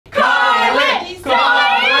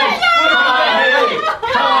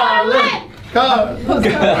Hey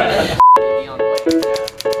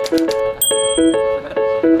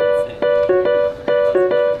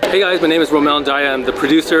guys, my name is Rommel Andaya. I'm the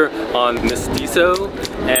producer on Mesti-So,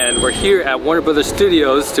 and we're here at Warner Brothers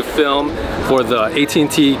Studios to film for the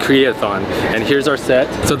AT&T Creathon. And here's our set.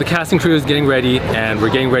 So the casting crew is getting ready, and we're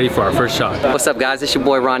getting ready for our first shot. What's up guys, it's your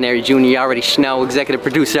boy Nery Jr. You already know, executive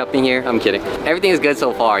producer up in here. I'm kidding. Everything is good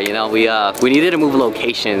so far, you know. We needed to move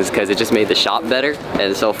locations because it just made the shot better.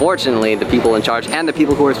 And so fortunately, the people in charge and the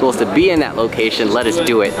people who are supposed to be in that location let us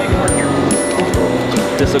do it.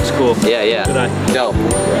 This looks cool. Yeah, yeah. No.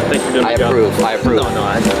 Thanks for doing the job. I approve.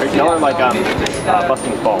 No, I'm like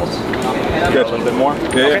busting balls. Good. A little bit more?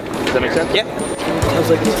 Yeah. Okay. Does that make sense? Yeah. Sounds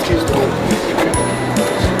like it's Tuesday.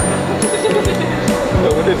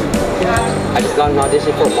 What is it? I just got an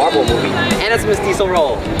audition for a Marvel movie. And it's a Mesti-So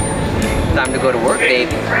role. Time to go to work, babe.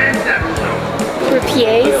 We're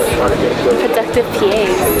PAs. Productive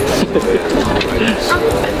PAs.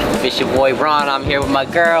 It's your boy Ron. I'm here with my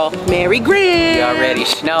girl, Mary Green. You already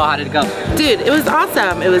know. How did it go? Dude, it was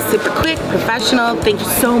awesome. It was super quick, professional. Thank you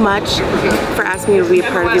so much for asking me to be a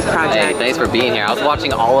part of your project. Hey, thanks for being here. I was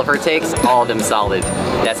watching all of her takes, all of them solid.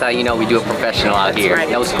 That's how you know we do a professional out here. Right.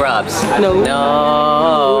 No scrubs. No.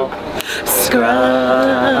 No.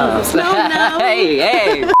 Scrubs. No, no. Hey,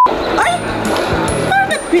 hey. Ay, you're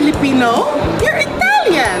not Filipino. You're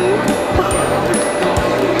Italian.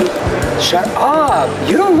 Shut up!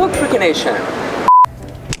 You don't look freaking Asian.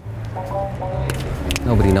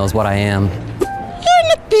 Nobody knows what I am. You're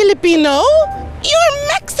not Filipino. You're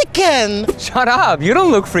Mexican. Shut up! You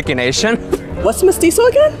don't look freaking Asian. What's Mesti-So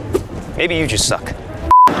again? Maybe you just suck.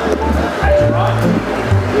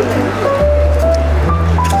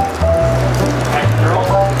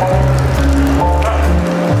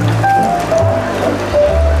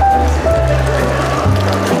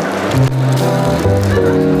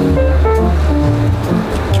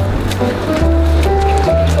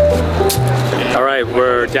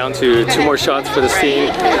 We're down to 2 more shots for the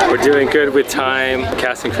scene. We're doing good with time.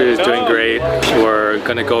 Cast and crew is doing great. We're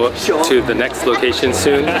gonna go to the next location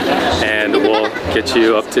soon, and we'll get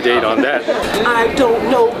you up to date on that. I don't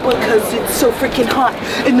know because it's so freaking hot.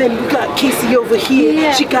 And then we got Casey over here.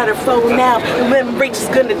 Yeah. She got her phone now. And when Rachel's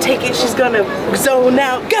gonna take it, she's gonna zone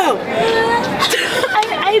out. Go!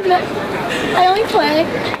 I only play.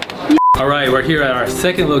 Alright, we're here at our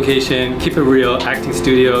second location, Keep It Real Acting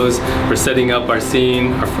Studios. We're setting up our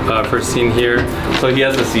scene, our first scene here. So he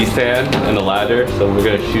has a C-stand and a ladder, so we're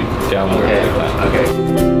gonna shoot downward like that. Okay.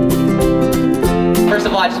 First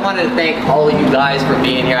of all, I just wanted to thank all of you guys for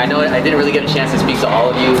being here. I know I didn't really get a chance to speak to all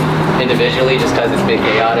of you individually just because it's been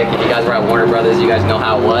chaotic. If you guys were at Warner Brothers, you guys know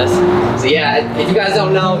how it was. So yeah, if you guys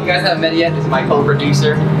don't know, if you guys haven't met yet, this is my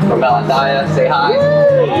co-producer, Rommel Andaya. Say hi.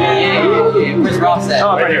 Yeah. Where's Ross at?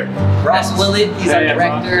 Oh, right here. Ross Willett, he's our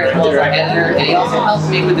director as well as our editor, and he also helped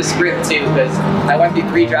me with the script too, because I went through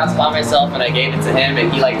 3 drafts by myself and I gave it to him,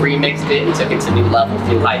 and he like remixed it and took it to new levels,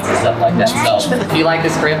 new heights and stuff like that. So if you like the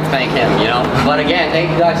script, thank him, you know. But again, thank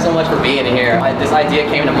you guys so much for being here. This idea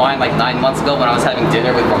came to mind like 9 months ago when I was having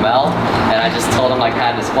dinner with Rommel, and I just told him like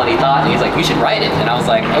I had this funny thought, and he's like, you should write it. And I was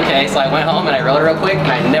like, okay. So I went home and I wrote it real quick, and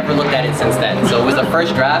I never looked at it since then. So it was the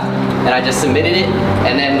first draft, and I just submitted it,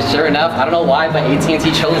 and then sure enough, I don't know why, but AT&T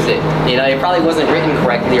chose it. You know, it probably wasn't written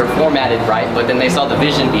correctly or formatted right, but then they saw the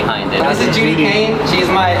vision behind it. This is Judy Kane. She's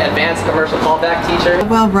my advanced commercial callback teacher.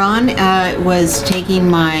 Well, Ron was taking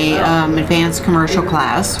my advanced commercial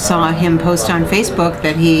class, saw him post on Facebook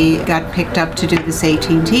that he got picked up to do this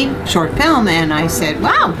AT&T short film, and I said,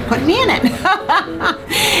 wow, put me in it.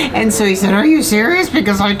 And so he said, are you serious?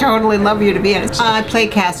 Because I totally love you to be in it. I play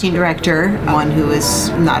casting director, one who is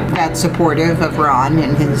not that supportive of Ron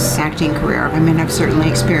in his acting career. I mean, I've certainly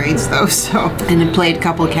experienced those. So, and I played a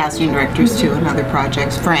couple of casting directors too in other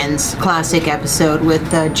projects. Friends, classic episode with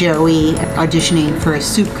Joey auditioning for a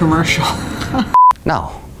soup commercial.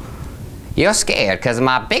 No. You're scared because of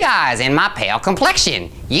my big eyes and my pale complexion.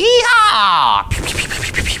 Yeehaw!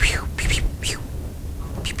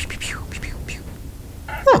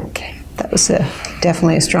 Okay, that was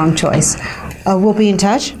definitely a strong choice. We'll be in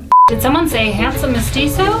touch. Did someone say handsome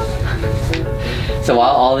Mesti-So? So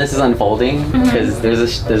while all this is unfolding, because there's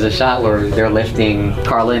a shot where they're lifting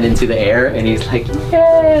Cauilan into the air, and he's like,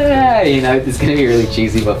 yeah, you know, it's gonna be really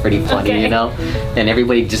cheesy but pretty funny, you know? And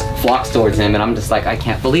everybody just flocks towards him, and I'm just like, I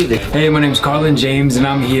can't believe it. Hey, my name's Cauilan James, and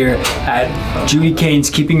I'm here at Judy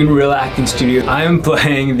Kane's Keeping It Real Acting Studio. I am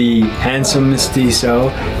playing the handsome Mesti-So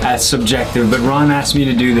as Subjective, but Ron asked me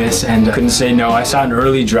to do this, and I couldn't say no. I saw an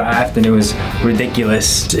early draft, and it was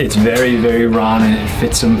ridiculous. It's very, very Ron, and it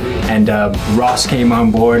fits him, and Ross came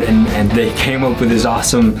on board and they came up with this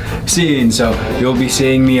awesome scene. So you'll be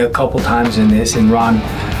seeing me a couple times in this, and Ron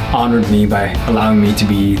honored me by allowing me to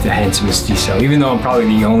be the handsome mestizo. Even though I'm probably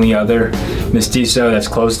the only other mestizo that's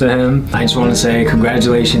close to him, I just want to say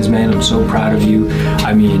congratulations, man. I'm so proud of you.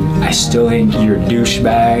 I mean, I still think you're a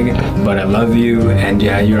douchebag, but I love you, and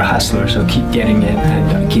yeah, you're a hustler, so keep getting it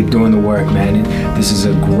and keep doing the work, man. This is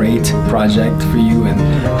a great project for you,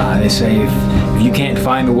 and they say if you can't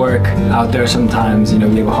find the work out there sometimes, you know,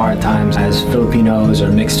 we have a hard time as Filipinos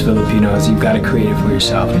or mixed Filipinos. You've got to create it for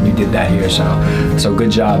yourself, and you did that here, so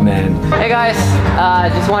good job, man. Hey guys,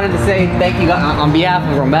 just wanted to say thank you on behalf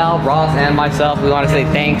of Rommel, Ross, and myself. We want to say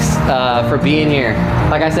thanks for being here.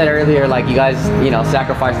 Like I said earlier, like you guys, you know,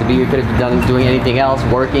 sacrificed to be here. Could have done doing anything else,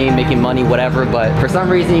 working, making money, whatever. But for some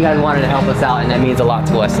reason, you guys wanted to help us out, and that means a lot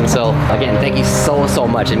to us. And so again, thank you so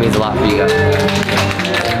much. It means a lot for you guys.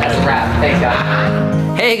 That's a wrap. Thanks, guys.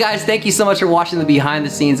 Hey guys, thank you so much for watching the behind the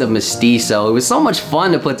scenes of Mesti-So. It was so much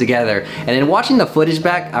fun to put together. And in watching the footage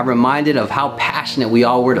back, I'm reminded of how passionate we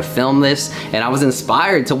all were to film this, and I was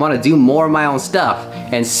inspired to want to do more of my own stuff.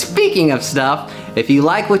 And speaking of stuff, if you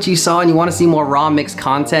like what you saw and you want to see more RAWMIX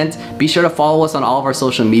content, be sure to follow us on all of our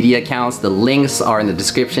social media accounts. The links are in the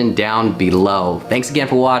description down below. Thanks again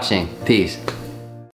for watching. Peace.